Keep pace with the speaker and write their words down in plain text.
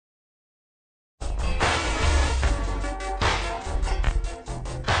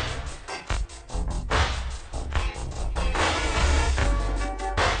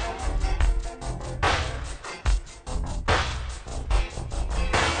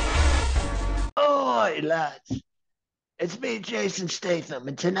Hey, lads. It's me, Jason Statham,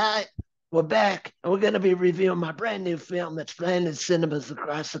 and tonight we're back and we're going to be reviewing my brand new film that's playing in cinemas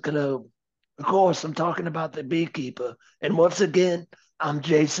across the globe. Of course, I'm talking about The Beekeeper. And once again, I'm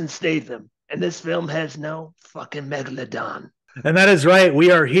Jason Statham, and this film has no fucking megalodon. And that is right.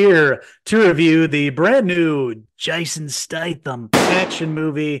 We are here to review the brand new Jason Statham action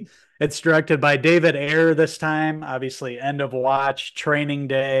movie. It's directed by David Ayer this time. Obviously, End of Watch, Training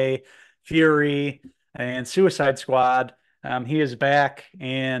Day, Fury, and Suicide Squad. He is back,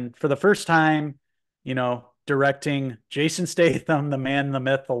 and for the first time, directing Jason Statham, the man, the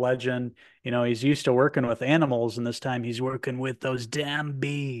myth, the legend. He's used to working with animals, and this time he's working with those damn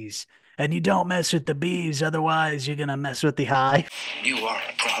bees. And you don't mess with the bees, otherwise you're gonna mess with the hive. You are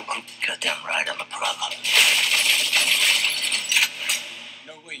a problem. Goddamn right, I'm a problem.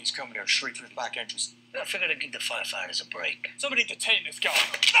 No way he's coming here straight through the back entrance. I figured I'd give the firefighters a break. Somebody detain this guy.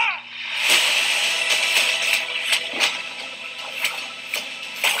 Ah!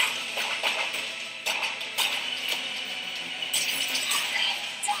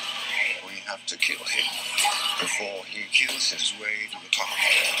 We have to kill him before he kills his way to the top.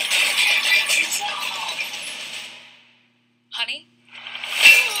 Honey?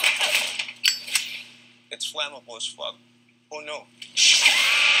 It's flammable as fuck. Oh no.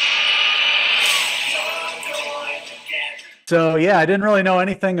 So yeah, I didn't really know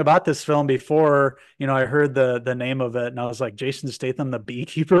anything about this film before. I heard the name of it, and I was like, Jason Statham, the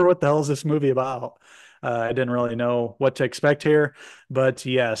Beekeeper. What the hell is this movie about? I didn't really know what to expect here, but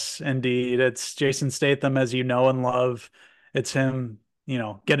yes, indeed, it's Jason Statham as you know and love. It's him,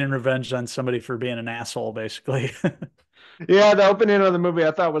 getting revenge on somebody for being an asshole, basically. Yeah, the opening of the movie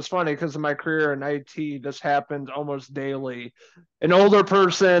I thought was funny because of my career in IT. This happens almost daily. An older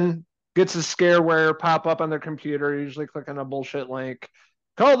person gets a scareware pop up on their computer, usually clicking a bullshit link.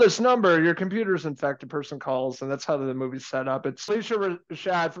 Call this number, your computer's infected. Person calls, and that's how the movie's set up. It's Alicia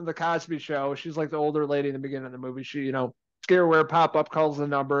Rashad from the Cosby Show. She's like the older lady in the beginning of the movie. She, scareware pop up, calls the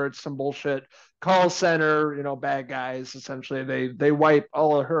number. It's some bullshit call center. Bad guys. Essentially, they wipe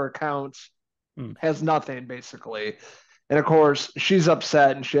all of her accounts. Has nothing basically. And of course, she's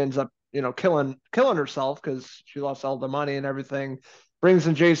upset and she ends up, killing herself because she lost all the money and everything. Brings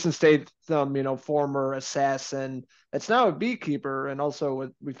in Jason Statham, former assassin. It's now a beekeeper, and also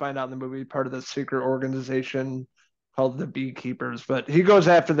what we find out in the movie, part of the secret organization called the Beekeepers. But he goes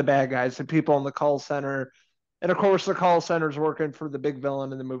after the bad guys, the people in the call center, and of course, the call center is working for the big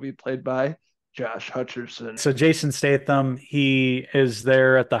villain in the movie, played by Josh Hutcherson. So Jason Statham, he is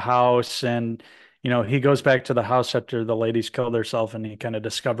there at the house, and he goes back to the house after the lady's killed herself, and he kind of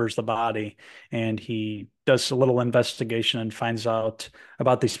discovers the body, and he does a little investigation and finds out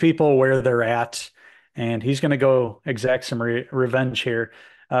about these people, where they're at, and he's going to go exact some revenge here.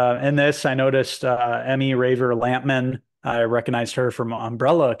 In this, I noticed Emmy Raver Lampman. I recognized her from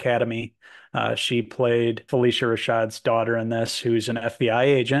Umbrella Academy. She played Felicia Rashad's daughter in this, who's an FBI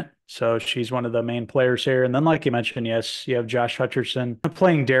agent. So she's one of the main players here. And then, like you mentioned, yes, you have Josh Hutcherson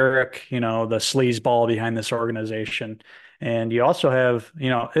playing Derek, the sleazeball behind this organization. And you also have,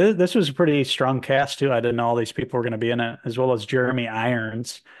 this was a pretty strong cast too. I didn't know all these people were going to be in it, as well as Jeremy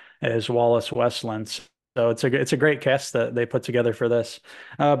Irons as Wallace Westland. So it's a great cast that they put together for this.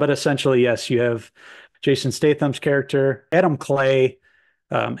 But essentially, yes, you have Jason Statham's character, Adam Clay,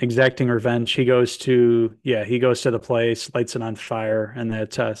 exacting revenge. He goes to the place, lights it on fire, and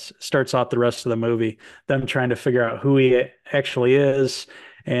that starts off the rest of the movie, them trying to figure out who he actually is.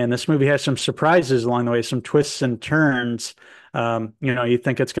 And this movie has some surprises along the way, some twists and turns. You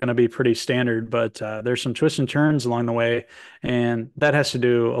think it's going to be pretty standard, but there's some twists and turns along the way, and that has to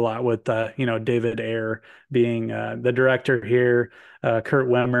do a lot with David Ayer being the director here, Kurt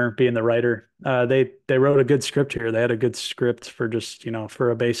Wimmer being the writer. They wrote a good script here. They had a good script for just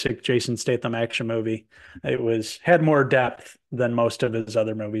for a basic Jason Statham action movie. It had more depth than most of his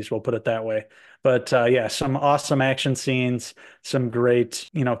other movies. We'll put it that way. But yeah, some awesome action scenes, some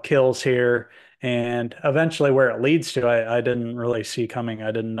great kills here. And eventually, where it leads to, I didn't really see coming.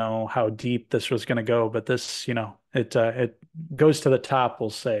 I didn't know how deep this was going to go, but this, it goes to the top. We'll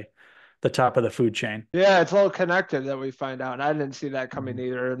say, the top of the food chain. Yeah, it's all connected that we find out. And I didn't see that coming Mhm.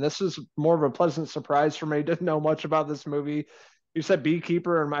 either. And this is more of a pleasant surprise for me. Didn't know much about this movie. You said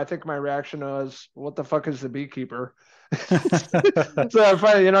Beekeeper, and I think my reaction was, what the fuck is the Beekeeper? So I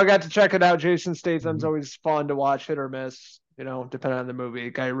finally, got to check it out. Jason Statham's Mhm. always fun to watch, hit or miss, depending on the movie.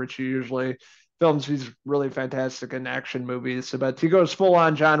 Guy Ritchie usually films these really fantastic in action movies. So, but he goes full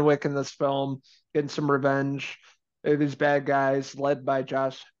on John Wick in this film, getting some revenge. These bad guys led by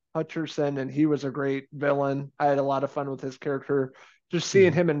Josh Hutcherson, and he was a great villain. I had a lot of fun with his character just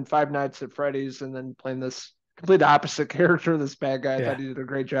seeing him in Five Nights at Freddy's and then playing this complete opposite character, this bad guy, I thought he did a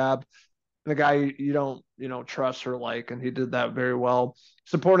great job. And the guy you don't, trust or like, and he did that very well.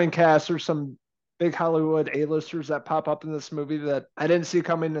 Supporting cast, there's some big Hollywood A-listers that pop up in this movie that I didn't see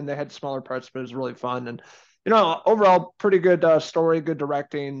coming, and they had smaller parts, but it was really fun. And overall, pretty good story, good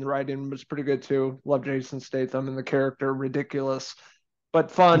directing. The writing was pretty good too. Love Jason Statham and the character, ridiculous, but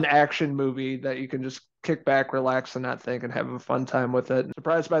fun action movie that you can just kick back, relax, and not think, and have a fun time with it.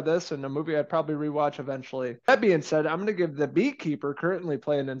 Surprised by this, and a movie I'd probably rewatch eventually. That being said, I'm going to give The Beekeeper, currently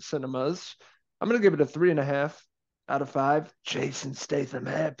playing in cinemas, I'm going to give it a 3.5 out of 5 Jason Statham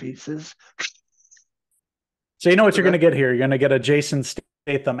hat pieces. So you know what you're going to get here. You're going to get a Jason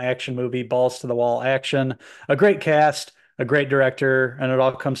Statham action movie, balls to the wall action, a great cast, a great director, and it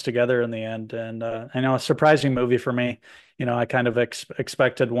all comes together in the end. And I know a surprising movie for me. I kind of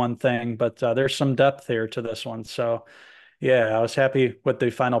expected one thing, but there's some depth here to this one. So yeah, I was happy with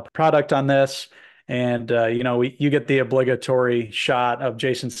the final product on this. And you get the obligatory shot of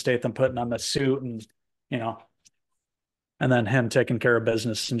Jason Statham putting on the suit and and then him taking care of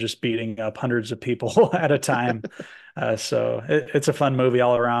business and just beating up hundreds of people at a time. So it's a fun movie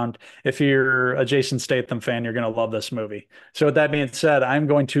all around. If you're a Jason Statham fan, you're going to love this movie. So with that being said, I'm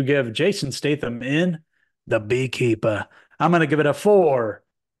going to give Jason Statham in The Beekeeper. I'm going to give it a 4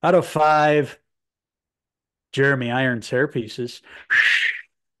 out of 5 Jeremy Irons hair pieces.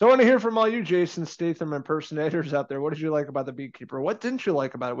 So I want to hear from all you Jason Statham impersonators out there. What did you like about The Beekeeper? What didn't you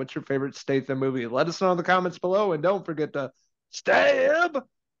like about it? What's your favorite Statham movie? Let us know in the comments below, and don't forget to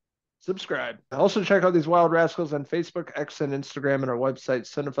subscribe. Also check out these wild rascals on Facebook, X, and Instagram, and our website,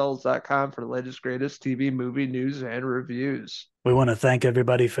 Cinephellas.com, for the latest, greatest TV, movie news, and reviews. We want to thank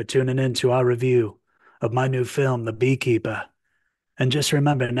everybody for tuning in to our review of my new film, The Beekeeper. And just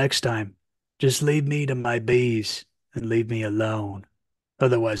remember, next time, just leave me to my bees and leave me alone.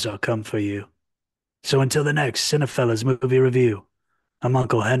 Otherwise, I'll come for you. So until the next Cinephellas movie review, I'm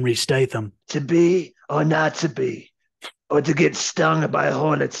Uncle Henry Statham. To be or not to be, or to get stung by a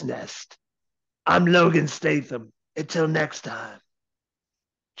hornet's nest. I'm Logan Statham. Until next time.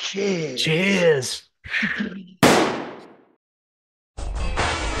 Cheers. Cheers.